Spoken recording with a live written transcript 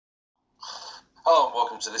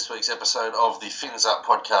to this week's episode of the Fins Up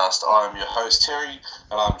podcast. I am your host, Terry,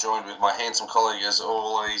 and I'm joined with my handsome colleague, as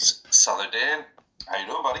always, Souther Dan. How you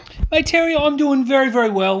doing, buddy? Hey, Terry, I'm doing very,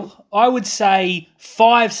 very well. I would say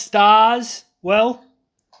 5 stars. Well,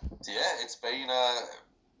 Yeah, it's been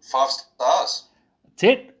 5 stars. that's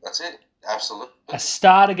it. That's it. Absolutely. A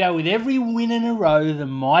star to go with every win in a row the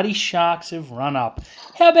mighty Sharks have run up.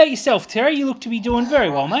 How about yourself, Terry? You look to be doing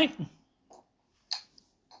very well, mate.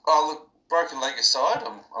 Oh, look, broken leg aside,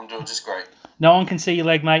 I'm doing just great. No one can see your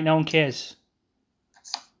leg, mate. No one cares.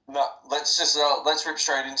 No, let's rip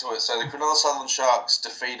straight into it. So the Cronulla Sutherland Sharks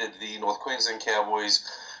defeated the North Queensland Cowboys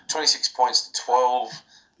 26 points to 12.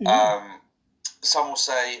 Some will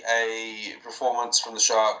say a performance from the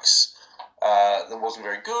Sharks that wasn't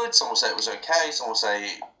very good. Some will say it was okay. Some will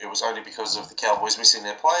say it was only because of the Cowboys missing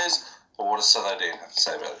their players. But what does Souther Dan have to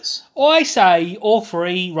say about this? I say all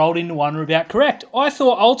three rolled into one are about correct. I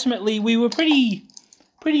thought ultimately we were pretty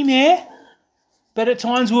meh, but at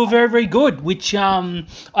times we were very, very good, which I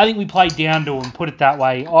think we played down to them, put it that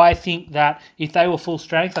way. I think that if they were full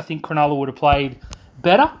strength, I think Cronulla would have played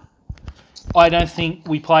better. I don't think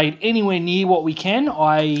we played anywhere near what we can.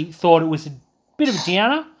 I thought it was a bit of a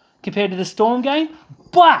downer compared to the Storm game.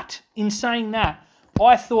 But in saying that,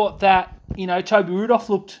 I thought that, Toby Rudolph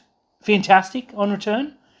looked fantastic on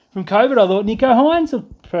return from COVID. I thought Nico Hines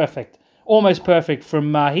looked perfect. Almost perfect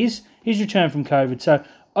from his return from COVID. So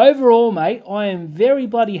overall, mate, I am very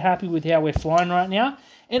bloody happy with how we're flying right now.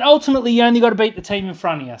 And ultimately, you only got to beat the team in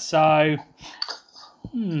front of you. So,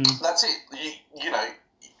 That's it.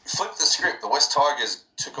 Flip the script. The West Tigers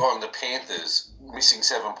took on the Panthers, missing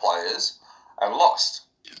 7 players, and lost.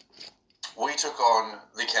 We took on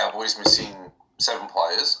the Cowboys, missing 7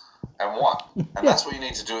 players, and won. And that's what you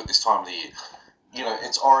need to do at this time of the year.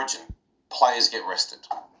 It's Origin. Players get rested.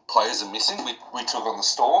 Players are missing. We took on the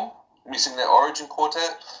Storm, missing their Origin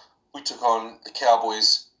quartet. We took on the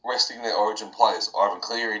Cowboys, resting their Origin players. Ivan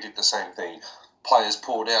Cleary did the same thing. Players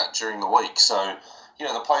pulled out during the week. So,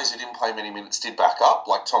 the players who didn't play many minutes did back up,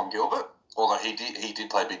 like Tom Gilbert, although he did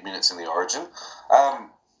play big minutes in the Origin.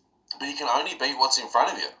 But you can only beat what's in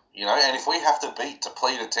front of you, and if we have to beat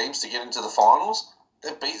depleted teams to get into the finals,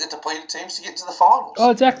 then beat the depleted teams to get to the finals. Oh,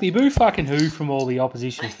 exactly. Boo fucking who from all the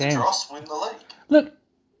opposition Beat fans. the Dross, win the league. Look,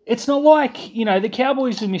 it's not like, the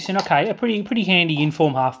Cowboys were missing, a pretty handy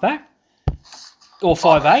inform halfback. Or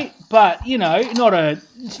 5'8", but,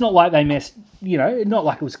 it's not like they messed, not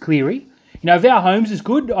like it was Cleary. Val Holmes is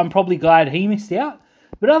good. I'm probably glad he missed out.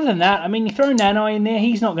 But other than that, you throw Nano in there,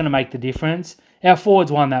 he's not going to make the difference. Our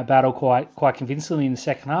forwards won that battle quite convincingly in the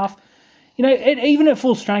second half. Even at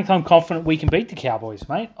full strength, I'm confident we can beat the Cowboys,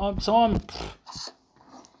 mate.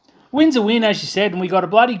 Win's a win, as you said, and we got a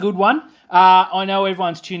bloody good one. I know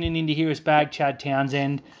everyone's tuning in to hear us bag Chad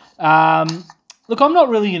Townsend. Look, I'm not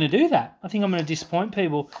really going to do that. I think I'm going to disappoint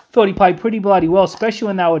people. Thought he played pretty bloody well, especially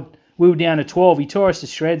when we were down to 12. He tore us to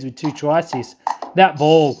shreds with 2 try assists. That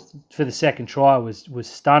ball for the second try was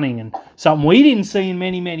stunning and something we didn't see in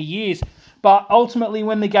many, many years. But ultimately,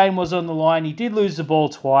 when the game was on the line, he did lose the ball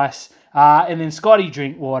twice. And then Scotty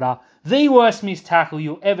Drinkwater, the worst missed tackle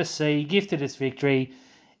you'll ever see, gifted us victory.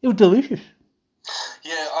 It was delicious.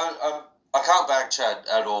 Yeah, I can't bag Chad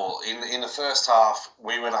at all. In the first half,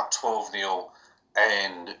 we went up 12-0.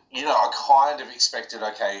 And, I kind of expected,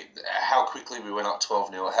 how quickly we went up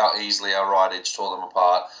 12-0, how easily our right edge tore them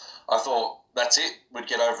apart. I thought, that's it, we'd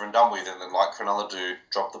get over and done with. And then, like Cronulla do,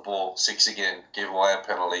 drop the ball, 6 again, give away a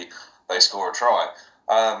penalty, they score a try.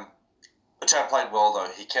 But Chad played well,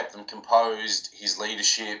 though. He kept them composed, his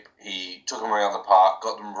leadership, he took them around the park,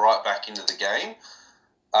 got them right back into the game.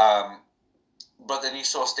 But then you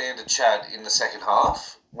saw standard Chad in the second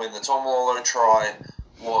half, when the Tom Lolo try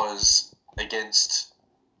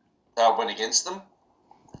went against them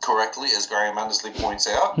correctly, as Graham Annesley points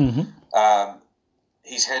out. Mm-hmm.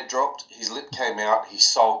 His head dropped, his lip came out, he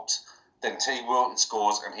sulked, then T. Wilton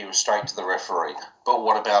scores, and he was straight to the referee. But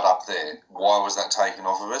what about up there? Why was that taken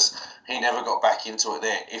off of us? He never got back into it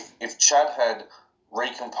there. If Chad had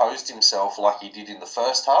recomposed himself like he did in the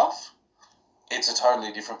first half, it's a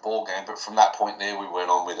totally different ball game. But from that point there, we went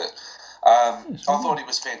on with it. I thought he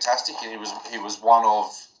was fantastic, and he was one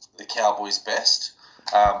of the Cowboys' best.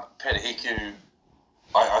 Peter Hiku,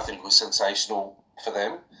 I think, was sensational for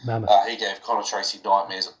them. He gave Connor Tracy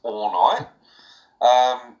nightmares all night.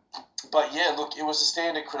 But yeah, look, it was a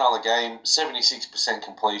standard Cronulla game, 76%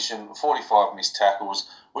 completion, 45 missed tackles.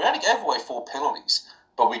 We only gave away 4 penalties,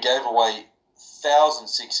 but we gave away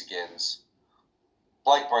 1,006 agains.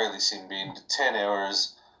 Blake Brayley sin-binned, 10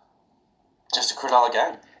 errors, just a Cronulla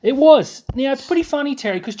game. It was. Now, it's pretty funny,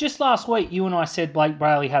 Terry, because just last week you and I said Blake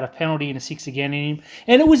Brayley had a penalty and a 6 again in him,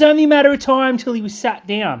 and it was only a matter of time till he was sat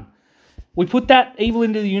down. We put that evil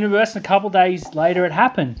into the universe, and a couple of days later it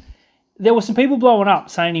happened. There were some people blowing up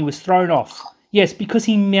saying he was thrown off. Yes, because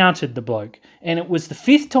he mounted the bloke. And it was the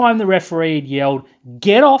 5th time the referee had yelled,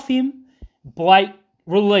 "Get off him, Blake,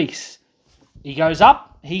 release." He goes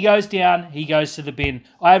up, he goes down, he goes to the bin.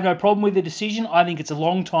 I have no problem with the decision. I think it's a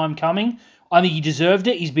long time coming. I think he deserved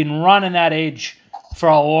it. He's been running that edge for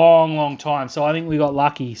a long, long time. So I think we got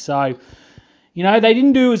lucky. So, they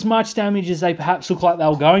didn't do as much damage as they perhaps looked like they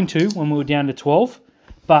were going to when we were down to 12.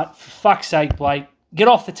 But for fuck's sake, Blake, get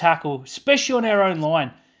off the tackle, especially on our own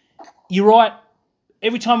line. You're right.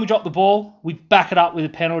 Every time we drop the ball, we back it up with a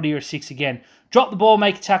penalty or a 6 again. Drop the ball,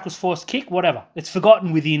 make a tackles, forced kick, whatever. It's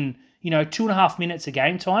forgotten within, 2.5 minutes of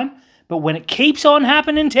game time. But when it keeps on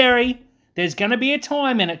happening, Terry, there's going to be a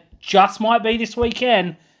time, and it just might be this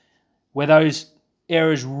weekend, where those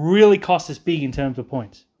errors really cost us big in terms of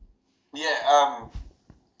points. Yeah,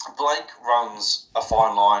 Blake runs a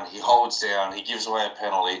fine line. He holds down. He gives away a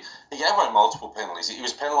penalty. He gave away multiple penalties. He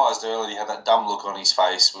was penalised early. He had that dumb look on his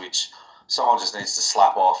face, which someone just needs to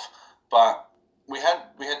slap off. But we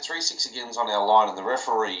had 3 6 agains on our line, and the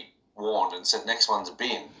referee warned and said next one's a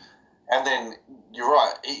bin. And then, you're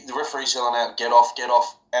right, the referee's yelling out, "Get off, get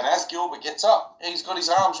off." And as Gilbert gets up, he's got his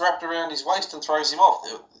arms wrapped around his waist and throws him off.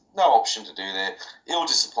 No option to do there. Ill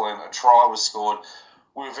discipline. A try was scored.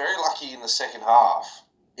 We were very lucky in the second half,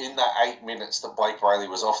 in that 8 minutes that Blake Brayley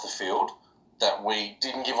was off the field, that we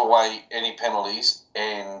didn't give away any penalties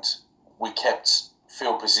and we kept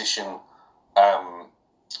field position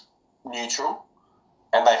neutral,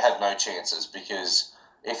 and they had no chances, because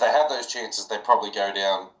if they had those chances, they'd probably go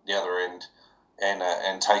down the other end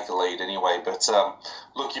and take the lead anyway. But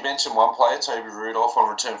look, you mentioned one player, Toby Rudolph, on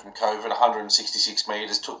return from COVID, 166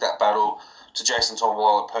 metres, took that battle to Jason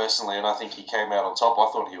Tom-Weiler personally, and I think he came out on top.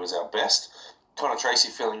 I thought he was our best. Connor Tracy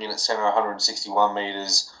filling in at centre, 161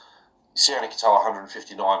 metres. Sione Katoa,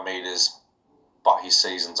 159 metres. But his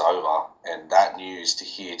season's over, and that news to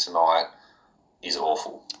hear tonight is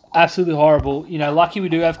awful. Absolutely horrible. Lucky we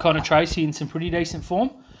do have Connor Tracy in some pretty decent form.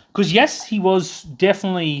 Because, yes, he was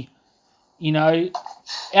definitely, a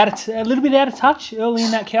little bit out of touch early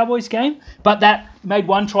in that Cowboys game. But that made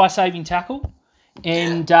one try-saving tackle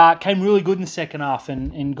and came really good in the second half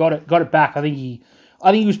and got it back. I think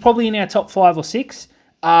he was probably in our top 5 or 6.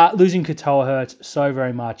 Losing Katoa hurts so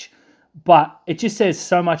very much. But it just says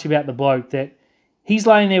so much about the bloke that he's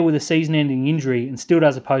laying there with a season-ending injury and still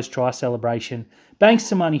does a post-try celebration, banks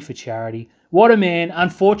some money for charity. What a man.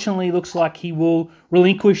 Unfortunately, looks like he will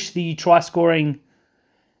relinquish the try-scoring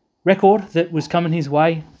record that was coming his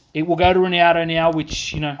way. It will go to Ronaldo now,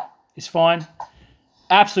 which, is fine.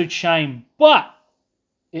 Absolute shame. But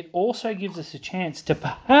it also gives us a chance to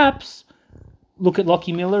perhaps look at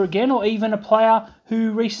Lockie Miller again, or even a player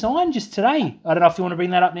who re-signed just today. I don't know if you want to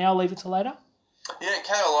bring that up now, leave it till later. Yeah,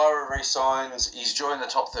 Kale Lyra re-signs. He's joined the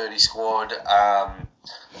top 30 squad,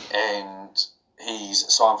 and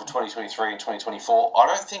he's signed for 2023 and 2024. I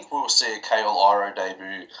don't think we'll see a Kale Lyra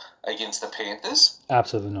debut against the Panthers.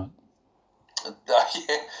 Absolutely not.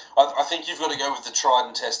 I think you've got to go with the tried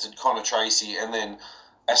and tested Connor Tracy and then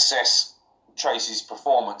assess Tracy's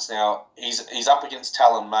performance. Now, he's up against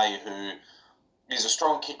Talon May, who is a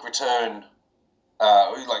strong kick return,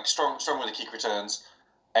 strong with the kick returns,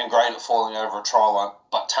 and great at falling over a try line,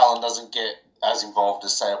 but Talon doesn't get as involved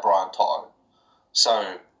as, say, a Brian Toto.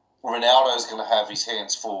 So Ronaldo's going to have his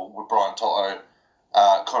hands full with Brian Toto.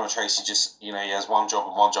 Connor Tracy just, he has one job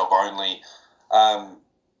and one job only. I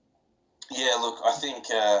think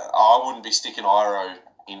I wouldn't be sticking Iro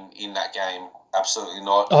in that game. Absolutely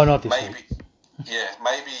not. Oh, not this week.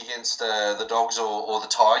 Maybe against the Dogs or the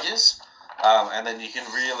Tigers. And then you can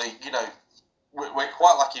really, we're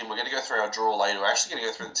quite lucky, and we're going to go through our draw later. We're actually going to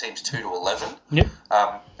go through the teams 2 to 11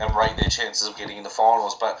 and rate their chances of getting in the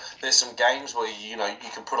finals. But there's some games where, you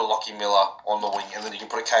can put a Lockie Miller on the wing, and then you can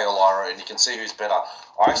put a Kale Lyra, and you can see who's better.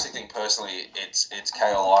 I actually think, personally, it's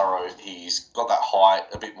Kale Lyra. He's got that height,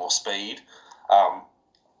 a bit more speed. I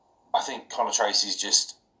think Connor Tracy's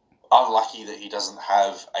just unlucky that he doesn't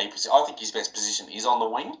have a position. I think his best position is on the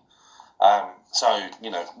wing.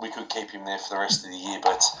 We could keep him there for the rest of the year.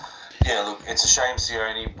 But, look, it's a shame,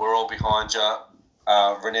 Sione. We're all behind you.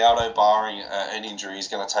 Ronaldo, barring an injury, is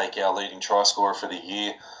going to take our leading try scorer for the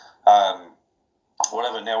year.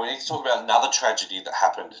 Whatever. Now, we need to talk about another tragedy that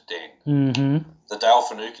happened, Dan. Mm-hmm. The Dale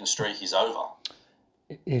Finucane streak is over.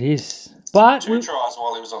 It is. But 2 tries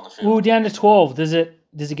while he was on the field. We were down to 12. Does it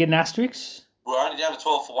get an asterisk? We're only down to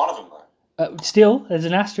 12 for one of them, though. Still, there's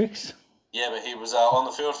an asterisk. Yeah, but he was on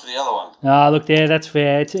the field for the other one. Look there, that's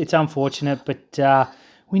fair. It's unfortunate, but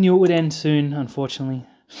we knew it would end soon, unfortunately.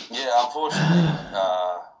 Yeah, unfortunately.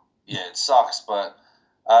 Yeah, it sucks, but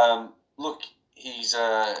look, he's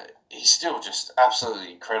still just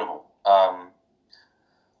absolutely incredible.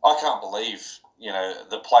 I can't believe,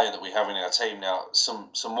 the player that we have in our team now. Some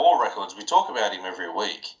more records. We talk about him every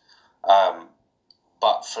week,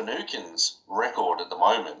 but Finucane's record at the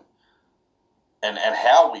moment, and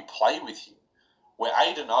how we play with him, we're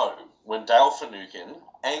 8-0 when Dale Finucane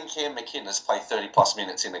and Cam McInnes play 30-plus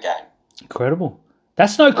minutes in the game. Incredible.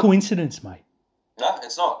 That's no coincidence, mate. No,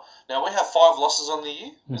 it's not. Now, we have 5 losses on the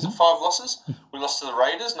year. Is it 5 losses? We lost to the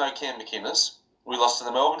Raiders, no Cam McInnes. We lost to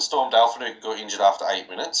the Melbourne Storm, Dale Finucane got injured after 8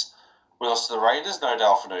 minutes. We lost to the Raiders, no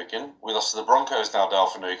Dale Finucane. We lost to the Broncos, no Dale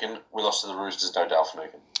Finucane. We lost to the Roosters, no Dale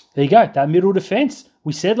Finucane. There you go, that middle defence.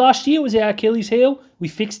 We said last year was our Achilles heel. We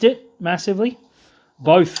fixed it massively.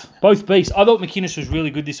 Both beasts. I thought McInnes was really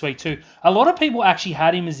good this week too. A lot of people actually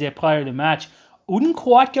had him as their player of the match. Wouldn't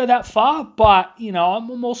quite go that far, but,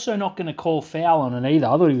 I'm also not going to call foul on it either.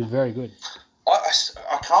 I thought he was very good.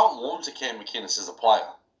 I can't warm to Cam McInnes as a player.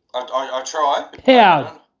 I try.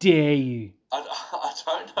 How dare you? I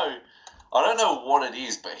don't know. I don't know what it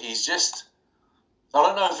is, but he's just... I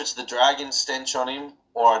don't know if it's the dragon stench on him,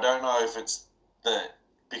 or I don't know if it's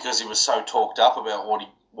because he was so talked up about what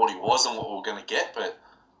he was and what we were going to get, but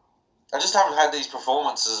I just haven't had these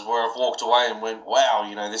performances where I've walked away and went, wow,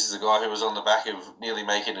 this is a guy who was on the back of nearly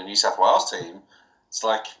making a New South Wales team. It's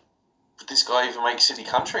like, would this guy even make City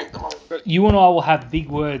Country at the moment? You and I will have big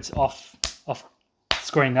words off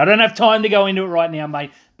screen. I don't have time to go into it right now,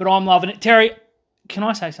 mate, but I'm loving it. Terry, can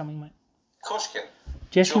I say something, mate? Of course you can.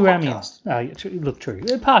 Jesse Ramian. Look, true.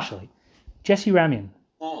 Partially. Jesse Ramian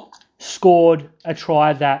scored a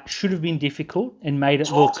try that should have been difficult and made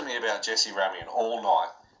it look... Talk to me about Jesse Ramian all night.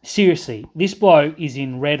 Seriously, this bloke is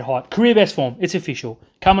in red hot. Career best form. It's official.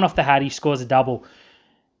 Coming off the hat, he scores a double.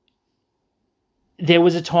 There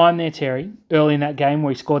was a time there, Terry, early in that game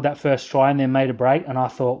where he scored that first try and then made a break, and I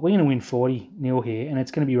thought, we're going to win 40-0 here, and it's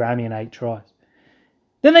going to be Ramian 8 tries.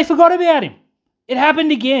 Then they forgot about him. It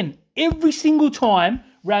happened again. Every single time,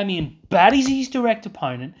 Ramian baddies his direct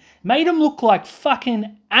opponent, made them look like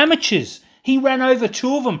fucking amateurs. He ran over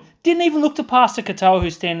 2 of them. Didn't even look to pass to Katoa,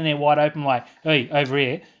 who's standing there wide open like, hey, over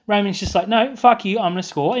here. Ramian's just like, no, fuck you, I'm going to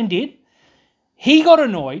score, and did. He got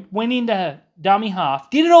annoyed, went into dummy half,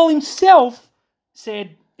 did it all himself,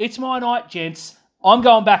 said, it's my night, gents. I'm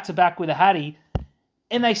going back-to-back with a Hattie.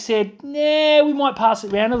 And they said, nah, we might pass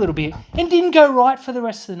it around a little bit. And didn't go right for the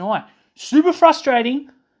rest of the night. Super frustrating.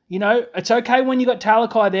 It's okay when you got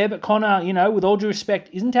Talakai there, but Connor, with all due respect,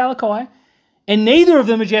 isn't Talakai. And neither of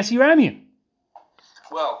them are Jesse Ramian.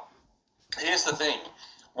 Well, here's the thing.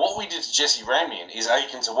 What we did to Jesse Ramian is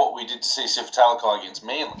akin to what we did to Sifa Talakai against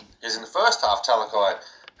Manly. Because in the first half, Talakai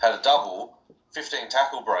had a double, 15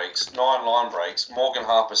 tackle breaks, 9 line breaks, Morgan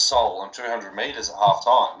Harper's soul, and 200 metres at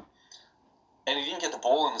half-time. And he didn't get the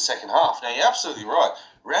ball in the second half. Now, you're absolutely right.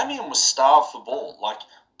 Ramian was starved for ball. Like,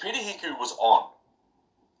 Peter Hiku was on.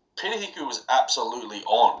 Peter Hiku was absolutely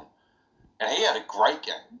on. And he had a great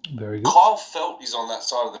game. Very good. Kyle Felt is on that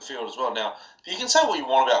side of the field as well. Now, you can say what you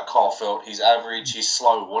want about Kyle Felt. He's average, he's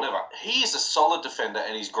slow, whatever. He is a solid defender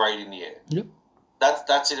and he's great in the air. Yep.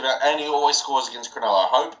 That's it about... And he always scores against Cronulla. I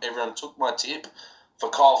hope everyone took my tip for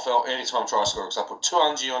Kyle Felt anytime I try to score, because I put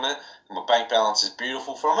 200 on it and my bank balance is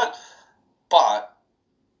beautiful from it. But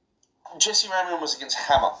Jesse Ramian was against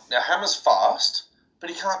Hammer. Now, Hammer's fast, but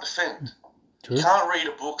he can't defend. True. He can't read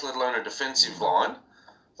a book, let alone a defensive line.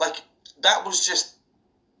 Like, that was just...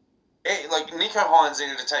 Like, Nico Hines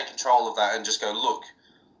needed to take control of that and just go, look,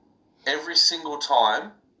 every single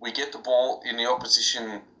time we get the ball in the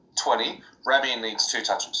opposition 20, Ramian needs 2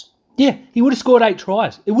 touches. Yeah, he would have scored 8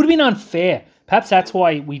 tries. It would have been unfair. Perhaps that's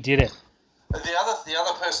why we did it. The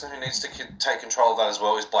other person who needs to take control of that as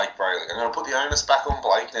well is Blake Brayley. I'm going to put the onus back on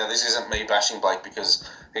Blake. Now, this isn't me bashing Blake because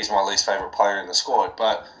he's my least favourite player in the squad,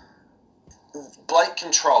 but Blake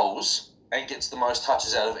controls and gets the most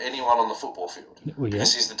touches out of anyone on the football field. Well, yeah.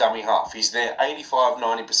 Because he's the dummy half. He's there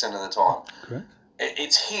 85-90% of the time. Correct.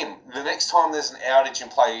 It's him. The next time there's an outage in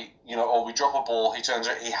play, or we drop a ball, he turns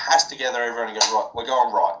around, he has to gather everyone and go, right, we're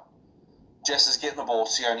going right. Jess is getting the ball,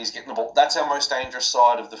 Sione's getting the ball. That's our most dangerous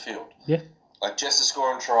side of the field. Yeah. Like, Jess is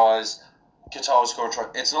scoring tries, Katoa's scoring tries.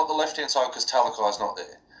 It's not the left-hand side because Talakai's not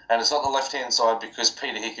there. And it's not the left-hand side because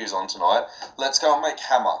Peter Hiku's on tonight. Let's go and make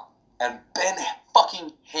Hammer and Ben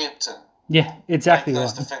fucking Hampton. Yeah, exactly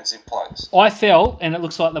those right. defensive plays. I felt, and it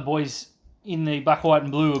looks like the boys in the black, white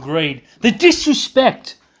and blue agreed, the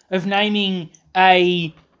disrespect of naming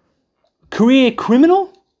a career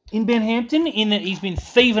criminal in Ben Hampton in that he's been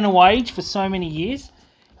thieving a wage for so many years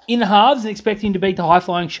in the halves and expecting to beat the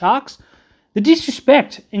high-flying Sharks. The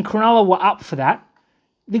disrespect, and Cronulla were up for that.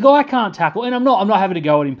 The guy can't tackle, and I'm not having to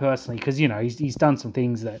go at him personally because, he's done some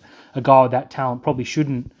things that a guy with that talent probably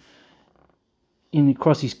shouldn't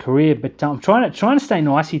across his career, but I'm trying to stay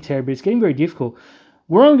nice here, Terry, but it's getting very difficult.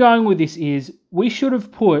 Where I'm going with this is we should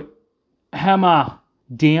have put Hammer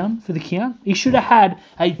down for the count. He should have had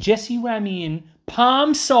a Jesse Ramian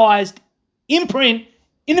palm-sized imprint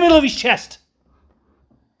in the middle of his chest.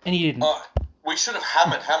 And he didn't. We should have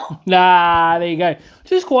hammered Hammer. Nah, there you go.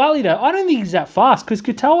 Just quietly, though, I don't think he's that fast because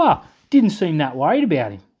Katoa didn't seem that worried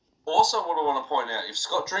about him. Also, what I want to point out, if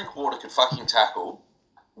Scott Drinkwater could fucking tackle,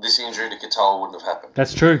 this injury to Katoa wouldn't have happened.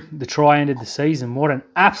 That's true. The try ended the season. What an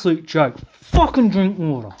absolute joke. Fucking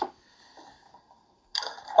Drinkwater.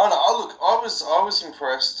 Oh, no, look, I was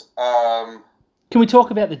impressed. Can we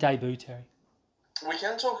talk about the debut, Terry? We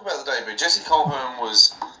can talk about the debut. Jesse Colburn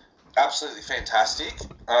was absolutely fantastic.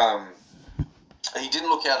 He didn't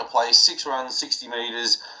look out of place. 6 runs, 60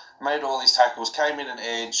 metres, made all these tackles, came in on the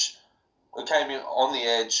edge,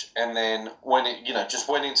 and then just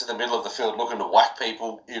went into the middle of the field looking to whack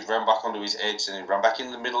people. He'd run back onto his edge, and he'd run back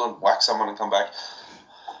in the middle and whack someone and come back.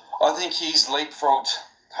 I think he's leapfrogged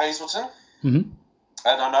Hazelton. Mm-hmm.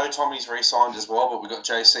 And I know Tommy's re-signed as well, but we got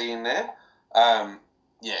JC in there.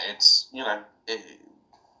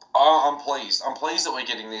 I'm pleased. I'm pleased that we're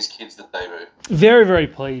getting these kids that debut. Very, very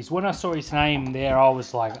pleased. When I saw his name there, I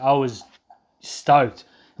was stoked.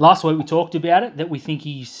 Last week we talked about it, that we think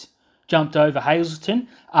he's jumped over Hazelton.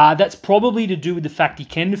 That's probably to do with the fact he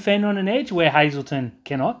can defend on an edge where Hazelton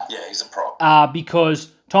cannot. Yeah, he's a prop. Because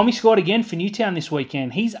Tommy scored again for Newtown this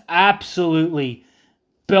weekend. He's absolutely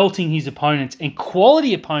belting his opponents, and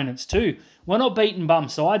quality opponents too. We're not beating bum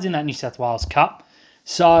sides in that New South Wales Cup.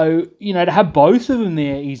 So, to have both of them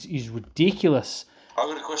there is ridiculous. I've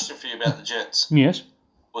got a question for you about the Jets. Yes.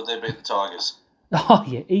 Would they beat the Tigers? Oh,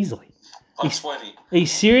 yeah, easily. I'm sweaty. Are you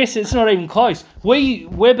serious? It's not even close.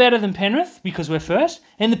 We're better than Penrith because we're first,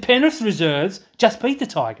 and the Penrith reserves just beat the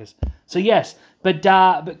Tigers. So, yes. But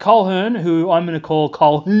Colquhoun, who I'm going to call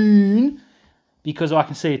Colquhoun because I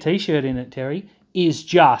can see a T-shirt in it, Terry, is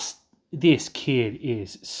just, this kid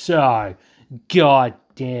is so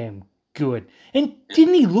goddamn good. And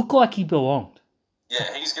didn't he look like he belonged?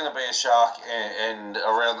 Yeah, he's going to be a Shark and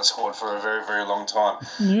around the squad for a very, very long time.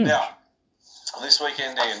 Mm. Now, this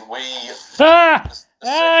weekend, Ian,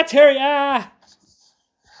 Terry, I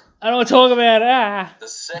don't want to talk about it. The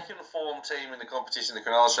second form team in the competition, the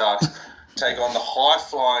Cronulla Sharks, take on the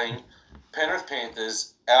high-flying Penrith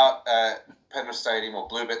Panthers out at Penrith Stadium or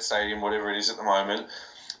Bluebet Stadium, whatever it is at the moment.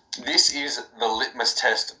 This is the litmus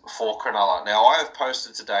test for Cronulla. Now, I have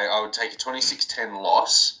posted today I would take a 26-10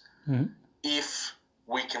 loss if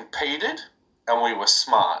we competed and we were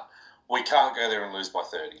smart. We can't go there and lose by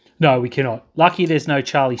 30. No, we cannot. Lucky there's no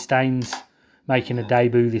Charlie Staines making a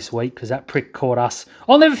debut this week because that prick caught us.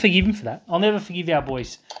 I'll never forgive him for that. I'll never forgive our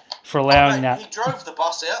boys for allowing that. He drove the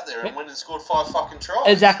bus out there and went and scored 5 fucking tries.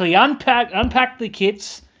 Exactly. Unpack the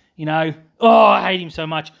kits, Oh, I hate him so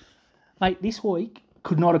much. Mate, this week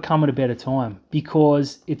could not have come at a better time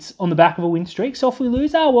because it's on the back of a win streak. So if we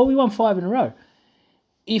lose, we won 5 in a row.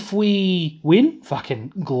 If we win,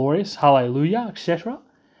 fucking glorious, hallelujah, etc.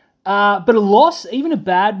 But a loss, even a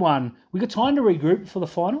bad one, we got time to regroup for the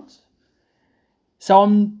finals. So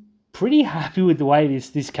I'm pretty happy with the way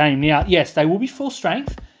this came out. Yes, they will be full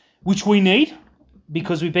strength, which we need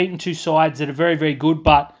because we've beaten 2 sides that are very, very good,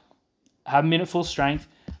 but haven't been at full strength.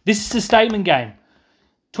 This is a statement game.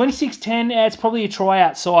 26-10, it's probably a try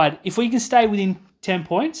outside. If we can stay within 10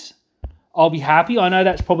 points, I'll be happy. I know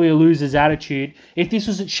that's probably a loser's attitude. If this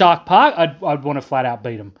was at Shark Park, I'd want to flat out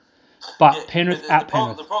beat them. But Penrith at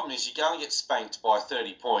Penrith. The problem is you go and get spanked by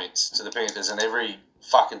 30 points to the Panthers, and every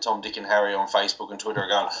fucking Tom, Dick and Harry on Facebook and Twitter are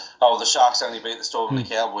going, the Sharks only beat the Storm and the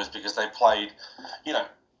Cowboys because they played,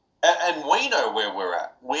 And we know where we're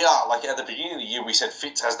at. We are, at the beginning of the year, we said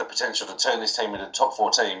Fitz has the potential to turn this team into a top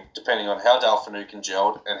 4 team, depending on how Dale Finucane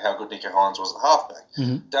gelled and how good Nico Hines was at halfback.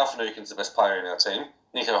 Mm-hmm. Dale Finucane's the best player in our team.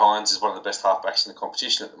 Nico Hines is one of the best halfbacks in the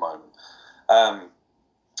competition at the moment.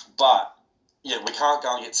 We can't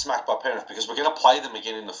go and get smacked by Penrith because we're going to play them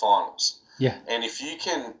again in the finals. Yeah. And if you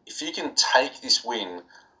can take this win,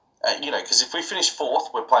 because if we finish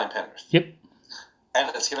 4th, we're playing Penrith. Yep.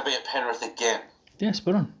 And it's going to be at Penrith again. Yeah,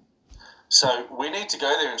 spot on. So we need to go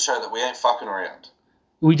there and show that we ain't fucking around.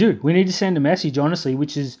 We do. We need to send a message, honestly,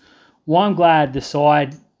 which is why I'm glad the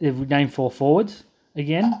side they've named 4 forwards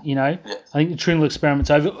again. I think the Trindle experiment's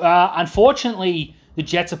over. Unfortunately, the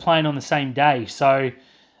Jets are playing on the same day, so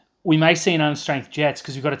we may see an unstrength Jets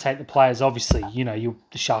because we've got to take the players. Obviously,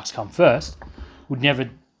 the Sharks come first. Would never,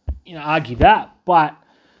 argue that. But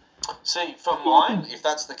see, for mine, if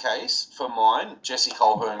that's the case, Jesse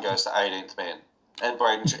Colburn goes to 18th man, and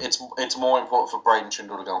Braden. It's more important for Braden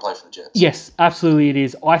Trindle to go and play for the Jets. Yes, absolutely, it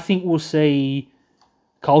is. I think we'll see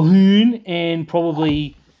Colquhoun and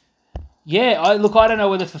probably. Yeah, I don't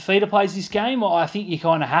know whether Fafita plays this game, or I think you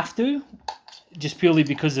kind of have to, just purely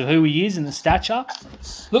because of who he is and the stature.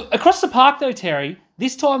 Look, across the park though, Terry,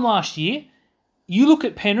 this time last year, you look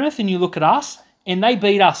at Penrith and you look at us, and they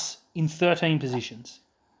beat us in 13 positions.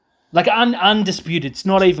 Like undisputed, it's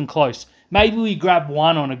not even close. Maybe we grab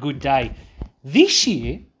one on a good day. This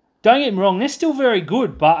year, don't get me wrong, they're still very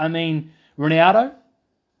good, but I mean, Ronaldo,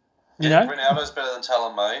 Ronaldo's better than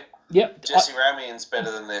Talon May. Yep. Jesse Ramian's better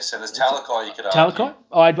than their centres. Talakai, you could argue. Talakai?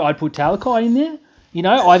 I'd put Talakai in there.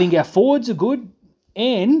 I think our forwards are good,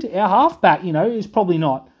 and our halfback, is probably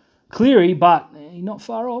not Cleary, but he's not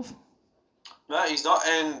far off. No, he's not,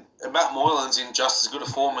 and Matt Moylan's in just as good a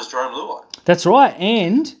form as Jerome Luai. That's right,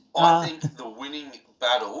 and I think the winning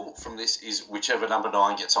battle from this is whichever number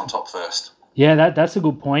 9 gets on top first. Yeah, that's a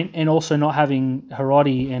good point, and also not having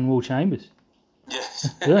Harodi and Will Chambers. Yes,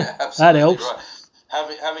 yeah, absolutely that helps. Right.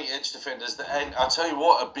 Having edge defenders, and I'll tell you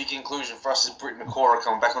what, a big inclusion for us is Britt Nakora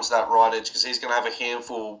coming back onto that right edge because he's going to have a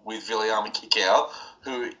handful with Viliami Kikau,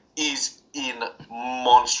 who is in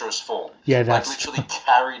monstrous form. Yeah, that's literally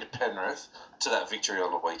carried Penrith to that victory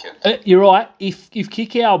on the weekend. You're right. If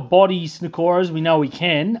Kikau bodies Nakora, as we know he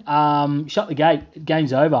can, shut the gate.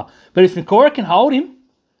 Game's over. But if Nakora can hold him,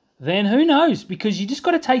 then who knows? Because you just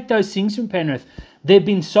got to take those things from Penrith. They've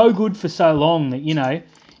been so good for so long that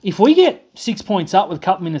if we get 6 points up with a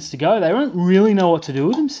couple minutes to go, they won't really know what to do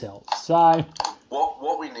with themselves. So,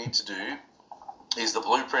 what we need to do is the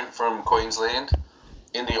blueprint from Queensland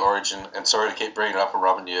in the Origin. And sorry to keep bringing it up and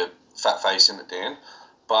rubbing your fat face in it, Dan,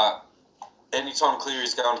 but anytime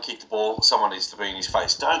Cleary's going to kick the ball, someone needs to be in his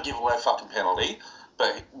face. Don't give away a fucking penalty,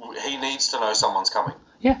 but he needs to know someone's coming.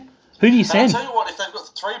 Yeah. Who do you send? And I'll tell you what, if they've got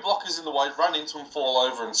 3 blockers in the way, run into him, fall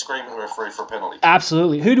over, and scream at the referee for a penalty.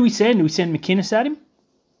 Absolutely. Who do we send? Do we send McInnes at him?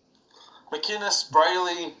 McInnes,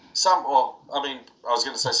 Brayley, I was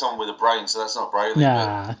going to say someone with a brain, so that's not Brayley.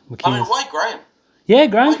 Nah, McInnes. Wade Graham. Yeah,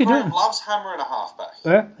 Graham could do it. Loves hammering a halfback.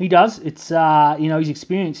 Yeah, he does. It's, he's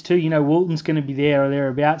experienced too. Wilton's going to be there or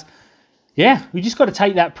thereabouts. Yeah, we just got to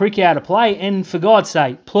take that prick out of play. And for God's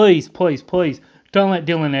sake, please, please, please, don't let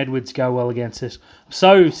Dylan Edwards go well against us. I'm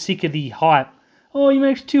so sick of the hype. Oh, he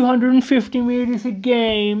makes 250 metres a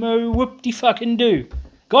game. Oh, whoop-de-fucking-do.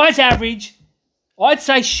 Guy's average. I'd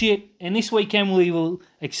say shit, and this weekend we will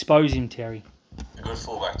expose him, Terry. A good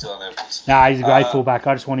fullback, Dylan Evans. Nah, he's a great fullback.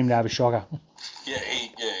 I just want him to have a shocker. Yeah,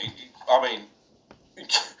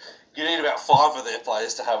 you need about 5 of their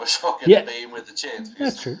players to have a shocker to be in with the chance.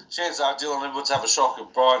 That's true. Chances are Dylan Edwards have a shocker.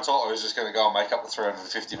 Brian Totler is just going to go and make up the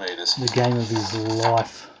 350 metres. The game of his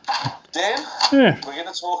life. Dan, we're going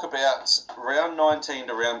to talk about round 19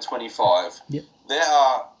 to round 25. Yep. There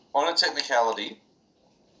are, on a technicality,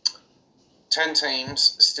 10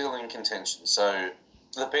 teams still in contention. So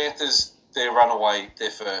the Panthers, they're runaway, they're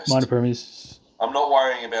first. Minor premiers. I'm not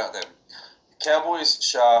worrying about them. Cowboys and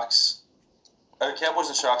Sharks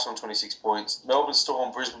on 26 points. Melbourne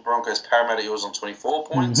Storm, Brisbane Broncos, Parramatta Eels on 24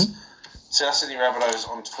 points. Mm-hmm. South Sydney Rabbitohs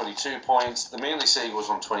on 22 points. The Manly Seagulls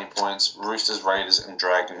on 20 points. Roosters, Raiders and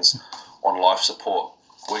Dragons on life support.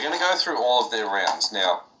 We're going to go through all of their rounds.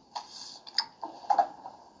 Now,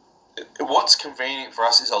 what's convenient for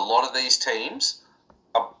us is a lot of these teams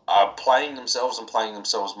are playing themselves and playing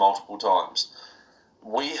themselves multiple times.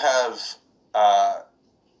 We have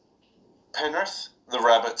Penrith, the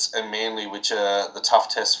Rabbits, and Manly, which are the tough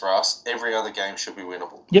tests for us. Every other game should be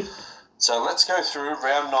winnable. Yep. So let's go through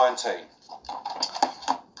round 19.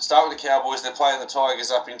 Start with the Cowboys. They're playing the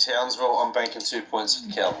Tigers up in Townsville. I'm banking 2 points for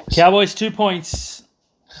the Cowboys. Cowboys 2 points.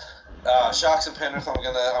 Sharks and Penrith. I'm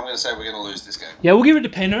gonna say we're gonna lose this game. Yeah, we'll give it to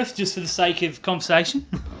Penrith just for the sake of conversation.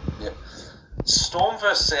 Yep. Storm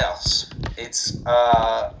versus Souths. It's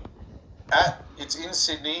in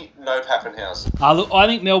Sydney. No Pappenhausen. Look, I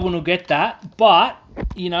think Melbourne will get that, but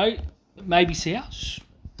maybe Souths.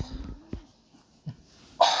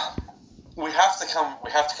 We have to come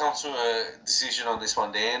to a decision on this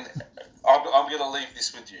one, Dan. I'm going to leave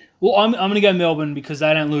this with you. Well, I'm going to go Melbourne because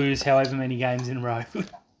they don't lose however many games in a row.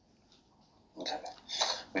 Okay.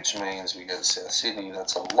 Which means we go to South Sydney.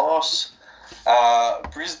 That's a loss.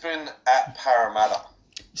 Brisbane at Parramatta.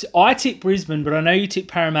 So I tip Brisbane, but I know you tip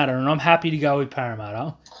Parramatta, and I'm happy to go with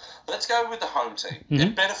Parramatta. Let's go with the home team.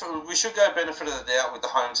 Mhm. We should go benefit of the doubt with the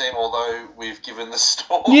home team, although we've given the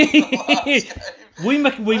Storm Yeah. the last game. We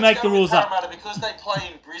make Let's the go rules with up. Parramatta because they play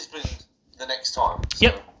in Brisbane the next time.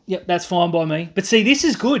 So. Yep, that's fine by me. But see, this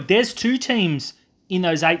is good. There's 2 teams in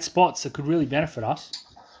those 8 spots that could really benefit us.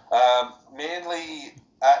 Manly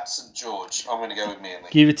at St George. I'm going to go with Manly.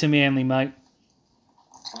 Give it to Manly, mate.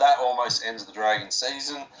 That almost ends the Dragons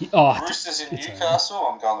season. Oh, Roosters in Newcastle.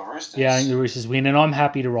 I'm going the Roosters. Yeah, I think the Roosters win, and I'm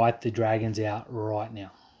happy to write the Dragons out right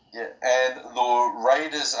now. Yeah, and the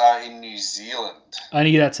Raiders are in New Zealand. I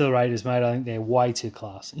only give that to the Raiders, mate. I think they're way too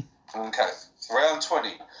classy. Okay, round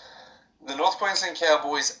 20. The North Queensland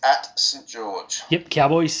Cowboys at St George. Yep,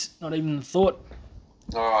 Cowboys, not even a thought.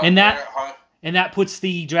 All right, And we're at home. that puts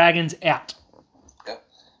the Dragons out. Yep.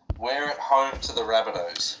 We're at home to the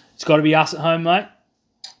Rabbitohs. It's got to be us at home, mate.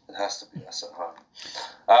 It has to be us at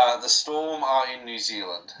home. The Storm are in New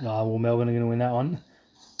Zealand. Oh, well, Melbourne are going to win that one.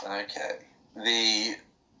 Okay. The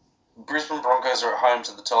Brisbane Broncos are at home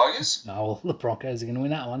to the Tigers. Oh, well, the Broncos are going to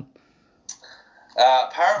win that one.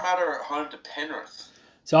 Parramatta are at home to Penrith.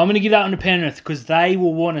 So I'm going to give that one to Penrith because they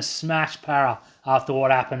will want to smash Para after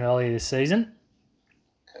what happened earlier this season.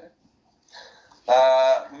 Okay.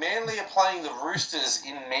 Manly are playing the Roosters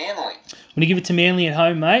in Manly. I'm going to give it to Manly at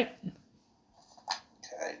home, mate.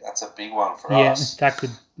 Okay, that's a big one for Yeah, us. that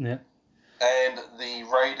could... Yeah. And the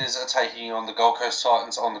Raiders are taking on the Gold Coast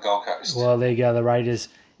Titans on the Gold Coast. Well, there you go, the Raiders.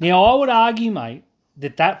 Now, I would argue, mate,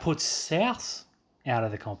 that puts South out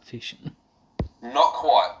of the competition. Not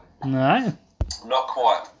quite. No? Not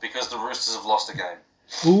quite, because the Roosters have lost a game.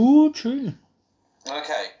 Ooh, true.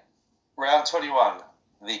 Okay, round 21.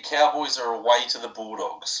 The Cowboys are away to the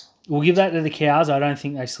Bulldogs. We'll give that to the Cows. I don't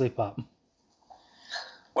think they slip up.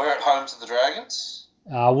 We're at home to the Dragons.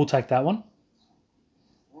 We'll take that one.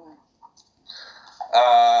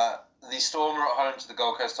 The Storm are at home to the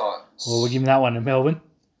Gold Coast Titans. Well, we're giving that one to Melbourne.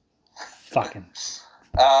 Fucking.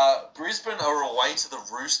 Brisbane are away to the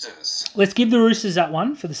Roosters. Let's give the Roosters that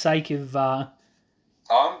one for the sake of... I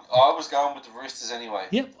was going with the Roosters anyway.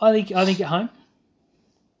 Yep, I think at home.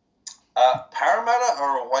 Parramatta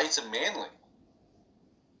are away to Manly.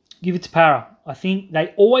 Give it to Para. I think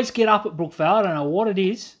they always get up at Brookvale. I don't know what it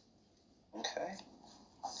is. Okay.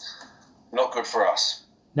 Not good for us.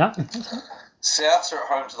 No. Souths are at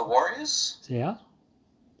home to the Warriors. Yeah.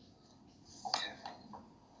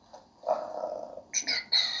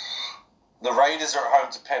 The Raiders are at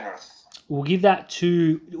home to Penrith. We'll give that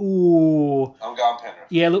to... Ooh. I'm going Penrith.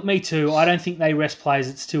 Yeah, look, me too. I don't think they rest players.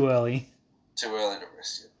 It's too early. Too early to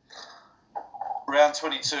rest yet. Round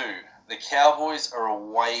 22. The Cowboys are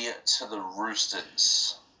away to the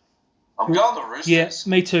Roosters. I'm going the Roosters.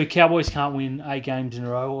 Yeah, me too. Cowboys can't win 8 games in a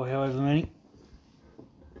row or however many.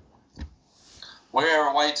 We're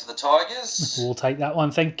away to the Tigers. We'll take that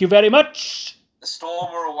one. Thank you very much. The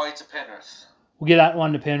Storm are away to Penrith. We'll give that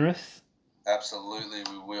one to Penrith. Absolutely,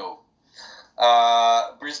 we will.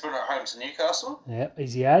 Brisbane are at home to Newcastle. Yep,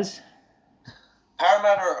 easy as.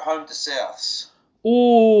 Parramatta are at home to Souths.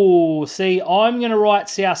 Oh, see, I'm going to write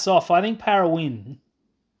South off. I think Para win.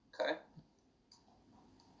 Okay.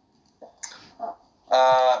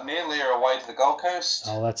 Manly are away to the Gold Coast.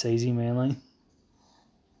 Oh, that's easy, Manly.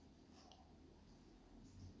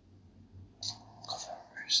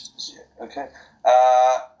 Okay.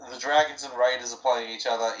 The Dragons and Raiders are playing each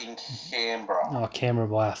other in Canberra. Oh, Canberra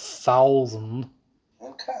by 1,000.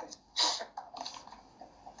 Okay.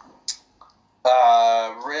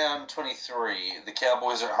 Round 23. The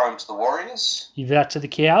Cowboys are at home to the Warriors. Give that to the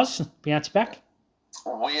Cows. Bounce back.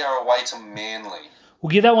 We are away to Manly.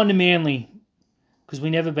 We'll give that one to Manly because we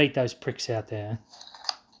never beat those pricks out there.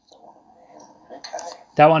 Okay.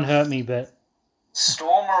 That one hurt me, but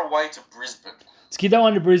Storm are away to Brisbane. let's give that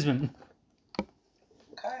one to Brisbane.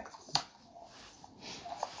 Okay.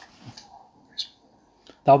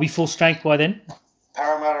 They'll be full strength by then.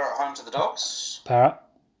 Parramatta are at home to the Dogs. Para.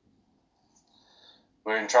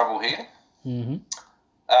 We're in trouble here. Mm-hmm.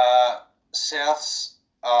 Souths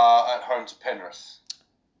are at home to Penrith.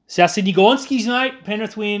 South Sydney Gornskis, mate.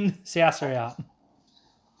 Penrith win. South are out.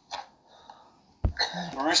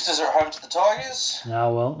 Roosters are at home to the Tigers.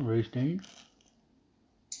 Oh, well, Roosters.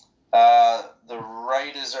 The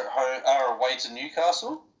Raiders are away to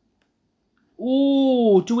Newcastle.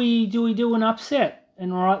 Ooh, do we do an upset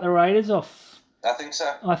and write the Raiders off? I think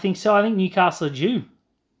so. I think so. I think Newcastle are due.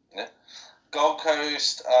 Yeah. Gold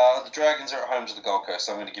Coast. The Dragons are at home to the Gold Coast.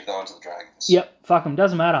 So I'm going to give that one to the Dragons. Yep, fuck them.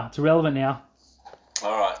 Doesn't matter. It's irrelevant now.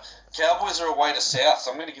 All right. Cowboys are away to South.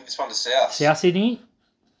 So I'm going to give this one to South. South Sydney.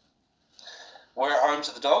 We're at home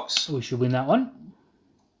to the Dogs. We should win that one.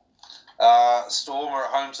 Storm are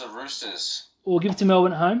at home to the Roosters. We'll give it to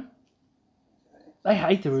Melbourne at home. They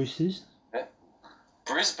hate the Roosters. Yeah.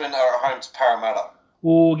 Brisbane are at home to Parramatta.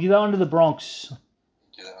 Or give that one to the Bronx.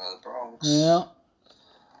 Get that out of the Bronx. Yeah.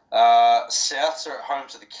 Souths are at home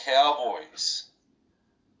to the Cowboys.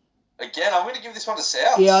 Again, I'm going to give this one to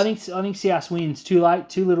Souths. Yeah, I think South wins. Too late,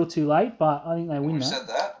 too little, too late, but I think they win We've that. said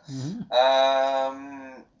that.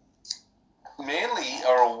 Mm-hmm. Manly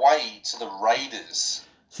are away to the Raiders.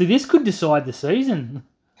 So this could decide the season.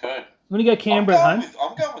 Good. I'm going to go Canberra at home.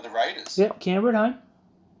 I'm going with the Raiders. Yep, Canberra at home.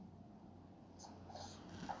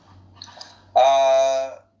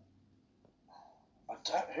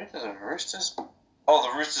 Who are the Roosters? Oh,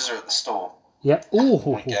 the Roosters are at the Storm. Yep. Ooh.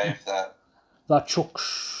 We gave that. The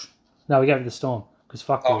Chooks. No, we gave it the Storm. Because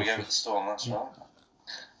fuck we gave it the Storm, that's right.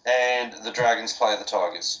 And the Dragons play the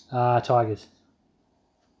Tigers. Tigers.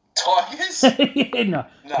 Tigers? No,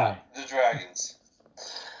 the Dragons.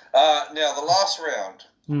 Now, the last round.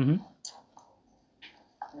 Mm-hmm.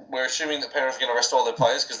 We're assuming that Penrith are going to rest all their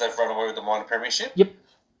players because they've run away with the minor premiership. Yep.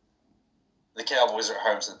 The Cowboys are at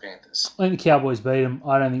home to the Panthers. I think the Cowboys beat them.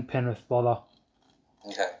 I don't think Penrith bother.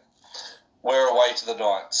 Okay. We're away to the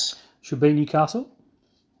Knights. Should be Newcastle.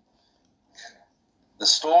 The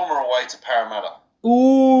Storm are away to Parramatta.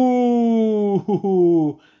 Ooh.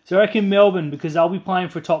 So I reckon Melbourne, because they'll be playing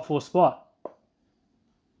for a top 4 spot.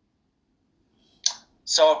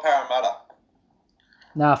 So are Parramatta.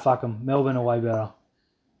 Nah, fuck them. Melbourne are way better.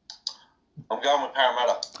 I'm going with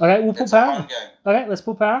Parramatta. Okay, we'll put It's a Para. home game. Okay, let's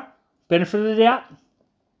put Para. Benefit of the doubt.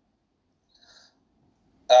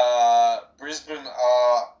 Brisbane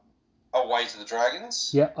are away to the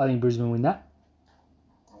Dragons. Yeah, I think Brisbane win that.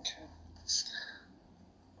 Okay.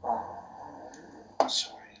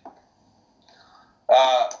 Sorry.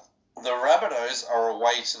 The Rabbitohs are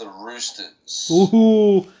away to the Roosters.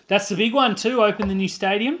 Ooh, that's the big one too. Open the new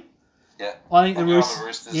stadium. Yeah. I think the Roosters.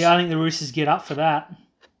 Roosters. Yeah, I think the Roosters get up for that.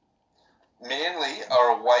 Manly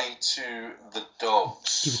are away to the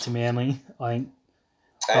Dogs. Give it to Manly. I think.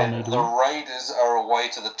 And the Raiders are away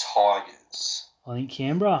to the Tigers. I think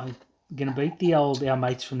Canberra are going to beat our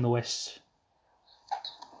mates from the West.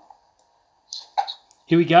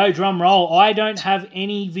 Here we go, drum roll. I don't have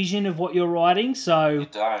any vision of what you're writing, so... You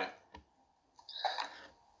don't.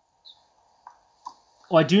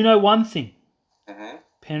 I do know one thing. Mm-hmm.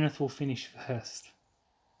 Penrith will finish first.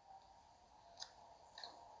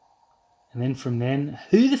 And then from then,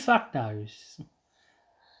 who the fuck knows?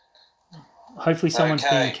 Hopefully someone's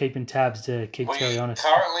been keeping tabs to keep Terry honest.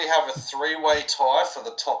 We currently have a 3-way tie for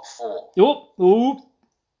the top 4. Ooh.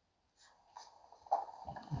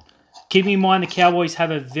 Keeping in mind the Cowboys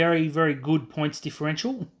have a very, very good points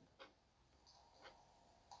differential.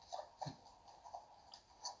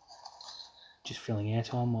 Just filling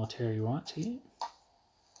airtime while Terry writes here.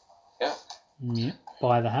 Yeah. Yep.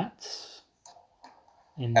 Buy the hats.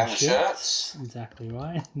 And the shirts. Exactly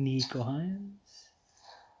right. Nico Hines.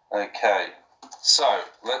 Okay. So,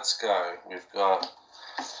 let's go. We've got...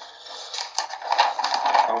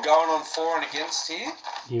 I'm going on for and against here.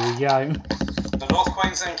 Here we go. The North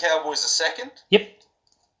Queensland Cowboys are second. Yep.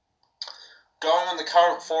 Going on the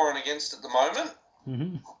current for and against at the moment,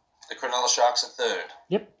 the Cronulla Sharks are third.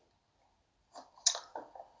 Yep.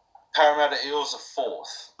 Parramatta Eels are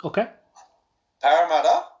fourth. Okay.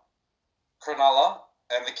 Parramatta, Cronulla,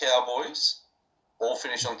 and the Cowboys all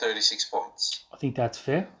finish on 36 points. I think that's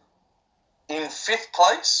fair. In fifth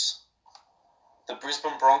place, the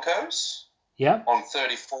Brisbane Broncos on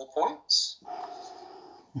 34 points.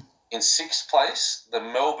 In sixth place, the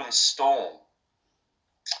Melbourne Storm,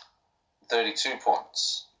 32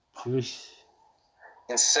 points. Jeez.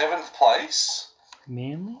 In seventh place,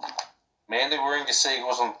 Manly Warringah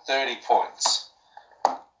Seagulls on 30 points.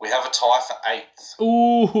 We have a tie for eighth.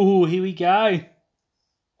 Ooh, here we go.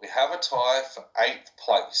 We have a tie for eighth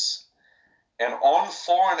place. And on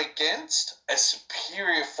for and against, a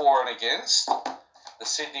superior for and against, the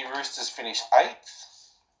Sydney Roosters finish eighth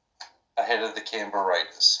ahead of the Canberra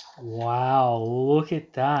Raiders. Wow, look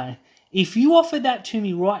at that. If you offered that to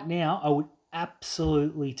me right now, I would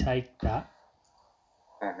absolutely take that.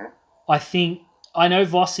 Mm-hmm. I know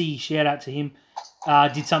Vossi, shout out to him,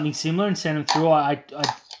 did something similar and sent him through. I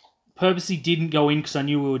purposely didn't go in because I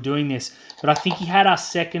knew we were doing this, but I think he had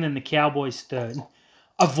us second and the Cowboys third.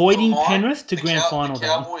 Avoiding Penrith to grand final. The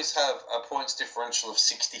Cowboys have a points differential of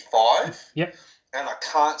 65. Yep. And I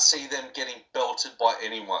can't see them getting belted by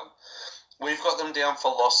anyone. We've got them down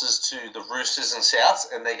for losses to the Roosters and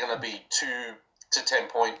Souths, and they're going to be 2 to 10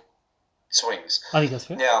 point swings. I think that's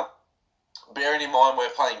fair. Now, bearing in mind we're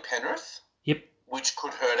playing Penrith, yep, which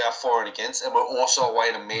could hurt our for and against, and we're also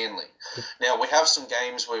away to Manly. Yep. Now, we have some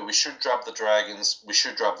games where we should drub the Dragons, we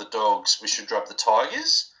should drub the Dogs, we should drub the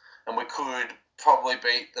Tigers, and we could probably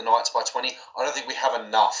beat the Knights by 20. I don't think we have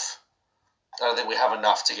enough. I don't think we have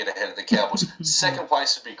enough to get ahead of the Cowboys. Second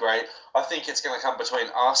place would be great. I think it's going to come between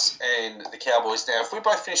us and the Cowboys. Now, if we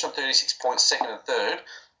both finish on 36 points, second and third,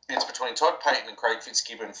 it's between Todd Payton and Craig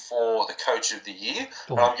Fitzgibbon for the Coach of the Year.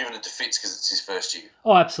 And I'm giving it to Fitz because it's his first year.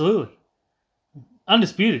 Oh, absolutely.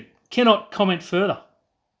 Undisputed. Cannot comment further.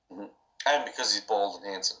 Mm-hmm. And because he's bald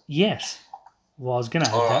and handsome. Yes. Well, I was going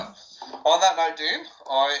to add that. On that note, Dan,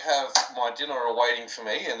 I have my dinner awaiting for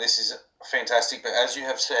me, and this is fantastic. But as you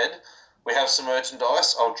have said, we have some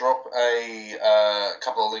merchandise. I'll drop a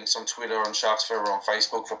couple of links on Twitter, on Sharks Forever, on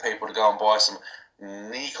Facebook for people to go and buy some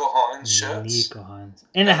Nico Hines shirts. Nico Hines.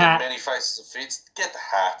 And a hat. Many faces of Fitz. Get the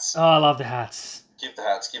hats. Oh, I love the hats. Give the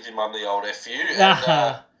hats. Give your mum the old FU. And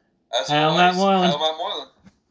Hail as always, Matt Moylan. Hail Matt Moylan.